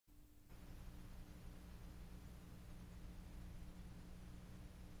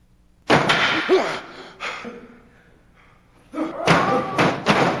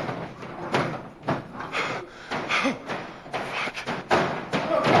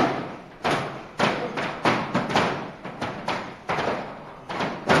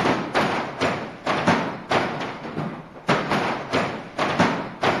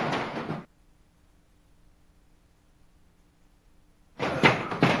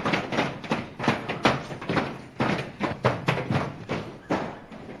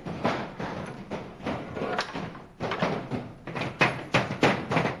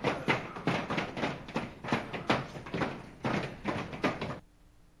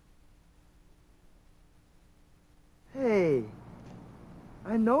Hey,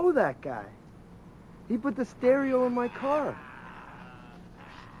 I know that guy. He put the stereo in my car.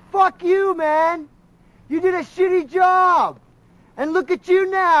 Fuck you, man! You did a shitty job! And look at you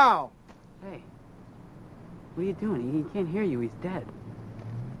now! Hey, what are you doing? He can't hear you. He's dead.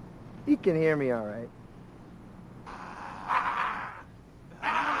 He can hear me all right.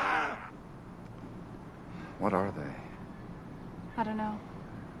 What are they? I don't know.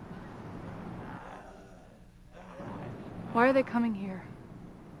 Why are they coming here?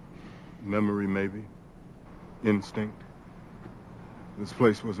 Memory, maybe. Instinct. This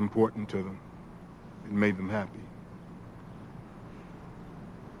place was important to them. It made them happy.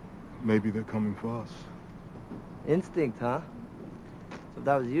 Maybe they're coming for us. Instinct, huh? So if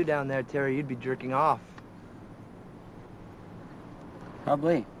that was you down there, Terry, you'd be jerking off.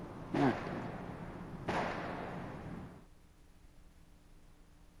 Probably. Yeah.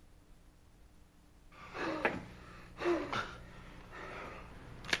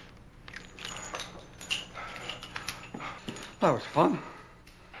 That was fun.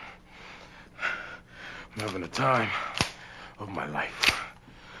 I'm having the time of my life.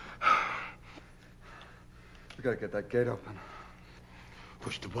 We gotta get that gate open.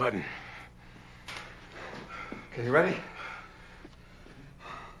 Push the button. Okay, you ready?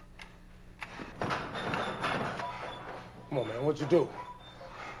 Come on, man. What'd you do?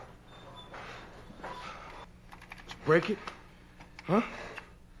 Did you break it? Huh?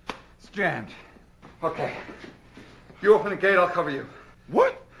 It's jammed. Okay. You open the gate, I'll cover you.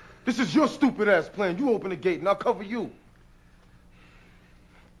 What? This is your stupid ass plan. You open the gate and I'll cover you.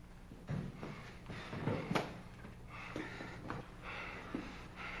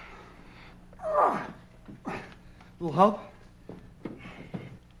 Little help?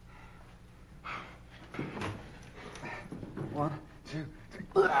 One, two, three.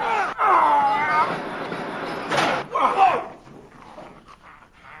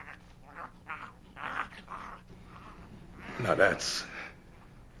 Now that's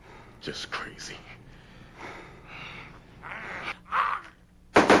just crazy.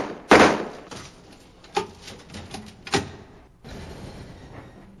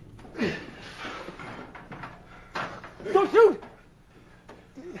 Don't shoot!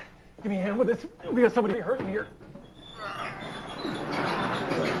 Give me a hand with this. We got somebody hurt in here.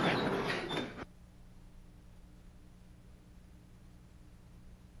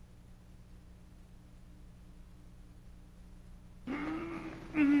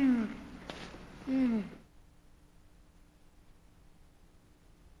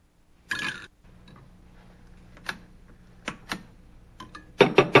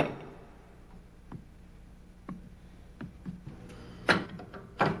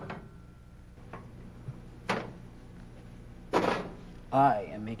 I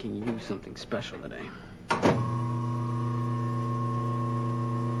am making you something special today.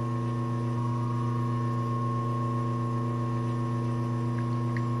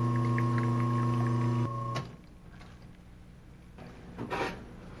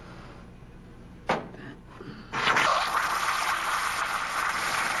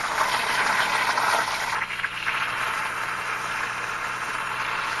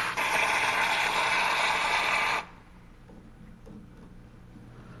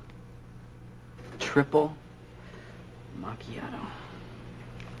 Triple macchiato.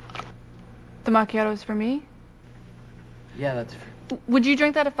 The macchiato is for me? Yeah, that's Would you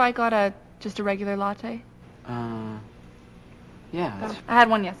drink that if I got just a regular latte? yeah. That's, I had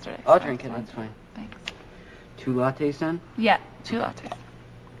one yesterday. I'll drink it, that's fine. Thanks. 2 lattes then? Yeah, 2 lattes.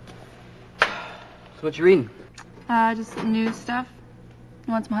 So what you reading? Just news stuff.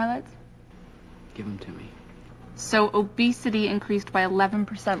 You want some highlights? Give them to me. So obesity increased by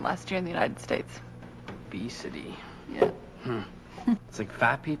 11% last year in the United States. Obesity. Yeah. It's like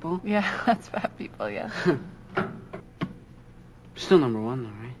fat people? Yeah, that's fat people, yeah. Still number 1 though,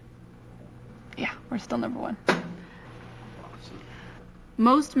 right? Yeah, we're still number 1. Awesome.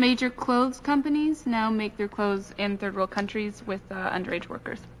 Most major clothes companies now make their clothes in third world countries with underage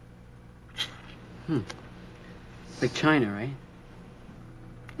workers. Like China, right?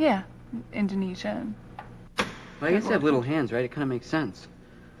 Yeah, Indonesia. Well, I guess they have little hands, right? It kind of makes sense.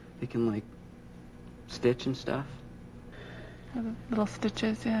 They can, like, stitch and stuff. Little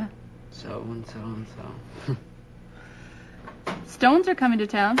stitches, yeah. So and so and so. Stones are coming to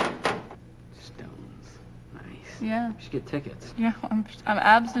town. Stones. Nice. Yeah. We should get tickets. Yeah, I'm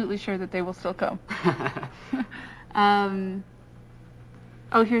absolutely sure that they will still come.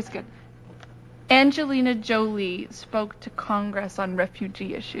 Oh, here's good. Angelina Jolie spoke to Congress on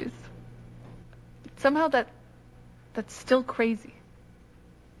refugee issues. Somehow that's still crazy.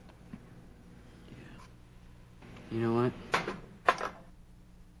 You know what?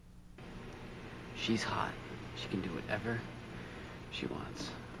 She's hot. She can do whatever she wants.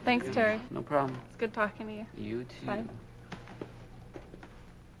 Thanks, Terry. No problem. It's good talking to you. You too. Bye.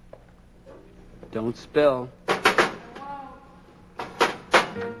 Don't spill.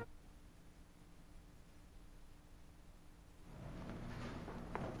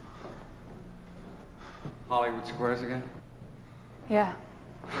 Hollywood Squares again? Yeah.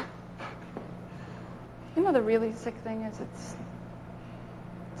 You know, the really sick thing is it's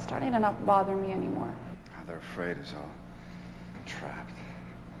starting to not bother me anymore. They're afraid is all. Trapped.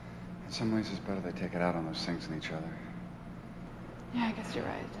 In some ways, it's better they take it out on those things than each other. Yeah, I guess you're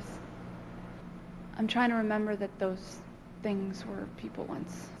right. I'm trying to remember that those things were people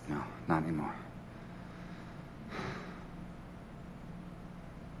once. No, not anymore.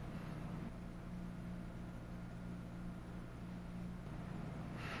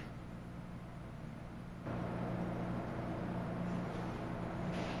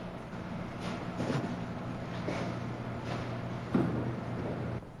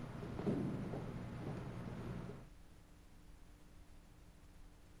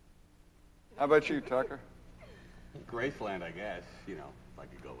 How about you, Tucker? Graceland, I guess. You know, if I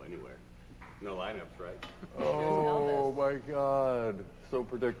could go anywhere. No lineups, right? Oh, my God. So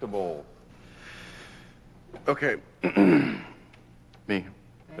predictable. Okay. Me.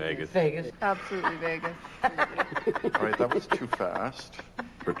 Vegas. Absolutely Vegas. All right, that was too fast,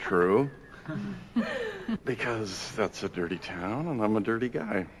 but true. Because that's a dirty town, and I'm a dirty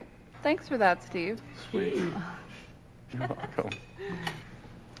guy. Thanks for that, Steve. Sweet. You're welcome.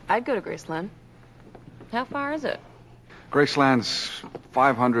 I'd go to Graceland. How far is it? Graceland's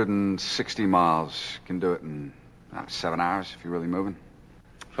 560 miles. Can do it in 7 hours if you're really moving.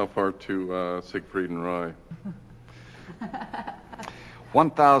 How far to Siegfried and Roy?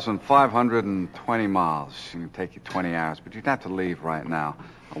 1,520 miles. It can take you 20 hours, but you'd have to leave right now.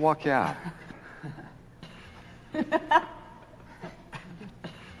 I'll walk you out.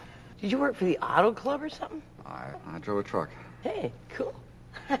 Did you work for the auto club or something? I drove a truck. Hey, cool.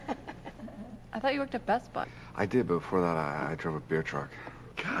 I thought you worked at Best Buy. I did, but before that, I drove a beer truck.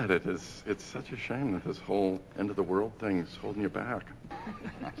 God, it's such a shame that this whole end of the world thing is holding you back.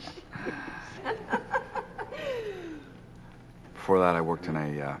 Before that, I worked in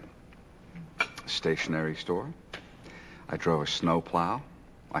a stationery store. I drove a snowplow.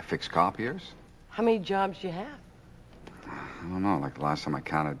 I fixed copiers. How many jobs do you have? I don't know, like the last time I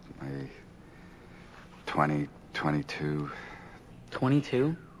counted, 20, 22.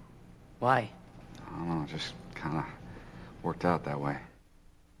 22? Why? I don't know, just kind of worked out that way.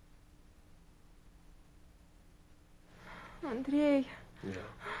 Андрей,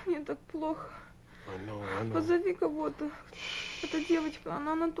 мне так плохо. Позови кого-то. Эта девочка,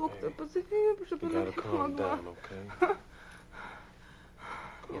 она на доктора. Позови, чтобы она помогла.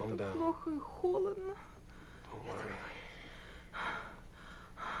 Мне так плохо и холодно.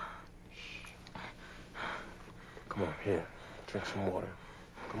 Come on, here. Drink some water.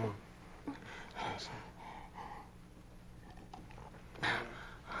 Come on. Drink some.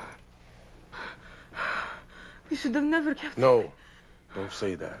 We should have never kept... No, don't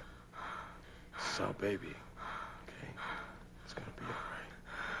say that. This is our baby. Okay? It's gonna be all right.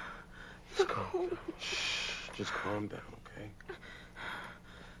 Just calm down. Shh. Just calm down, okay?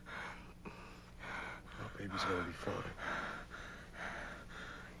 Our baby's gonna be fine.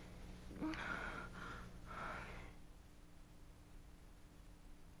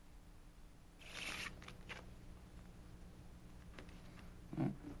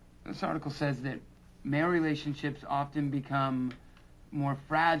 This article says that male relationships often become more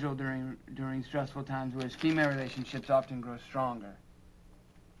fragile during stressful times, whereas female relationships often grow stronger.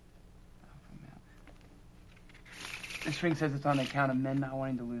 This thing says it's on account of men not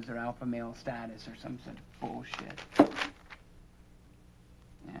wanting to lose their alpha male status or some such bullshit.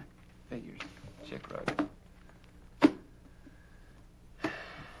 Yeah, figures. Chick wrote it.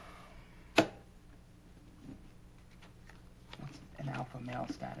 What's an alpha male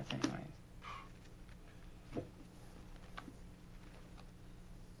status anyways?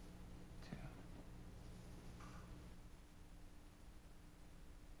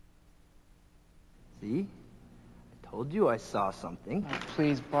 See? I told you I saw something. Oh,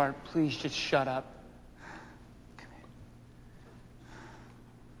 please, Bart, please just shut up. Come here.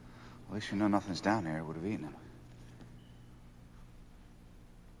 At least we know nothing's down there. It would have eaten him.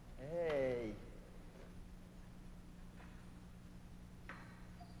 Hey.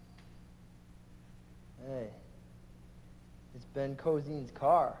 Hey. It's Ben Cozine's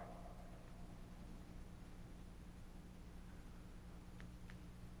car.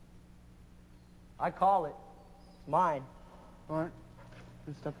 I call it. It's mine. Bart,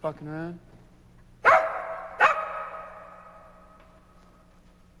 you stop fucking around. What's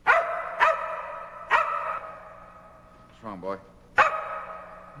wrong, boy?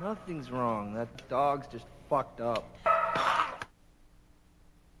 Nothing's wrong. That dog's just fucked up.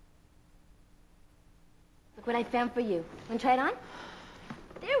 Look what I found for you. Want to try it on?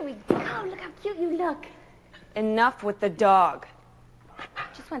 There we go. Look how cute you look. Enough with the dog.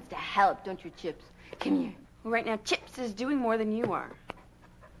 Just wants to help, don't you, Chips? Come here. Well, right now, Chips is doing more than you are.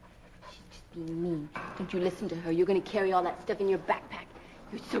 She's just being mean. Don't you listen to her. You're going to carry all that stuff in your backpack.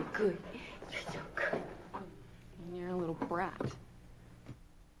 You're so good. You're so good. You're a little brat.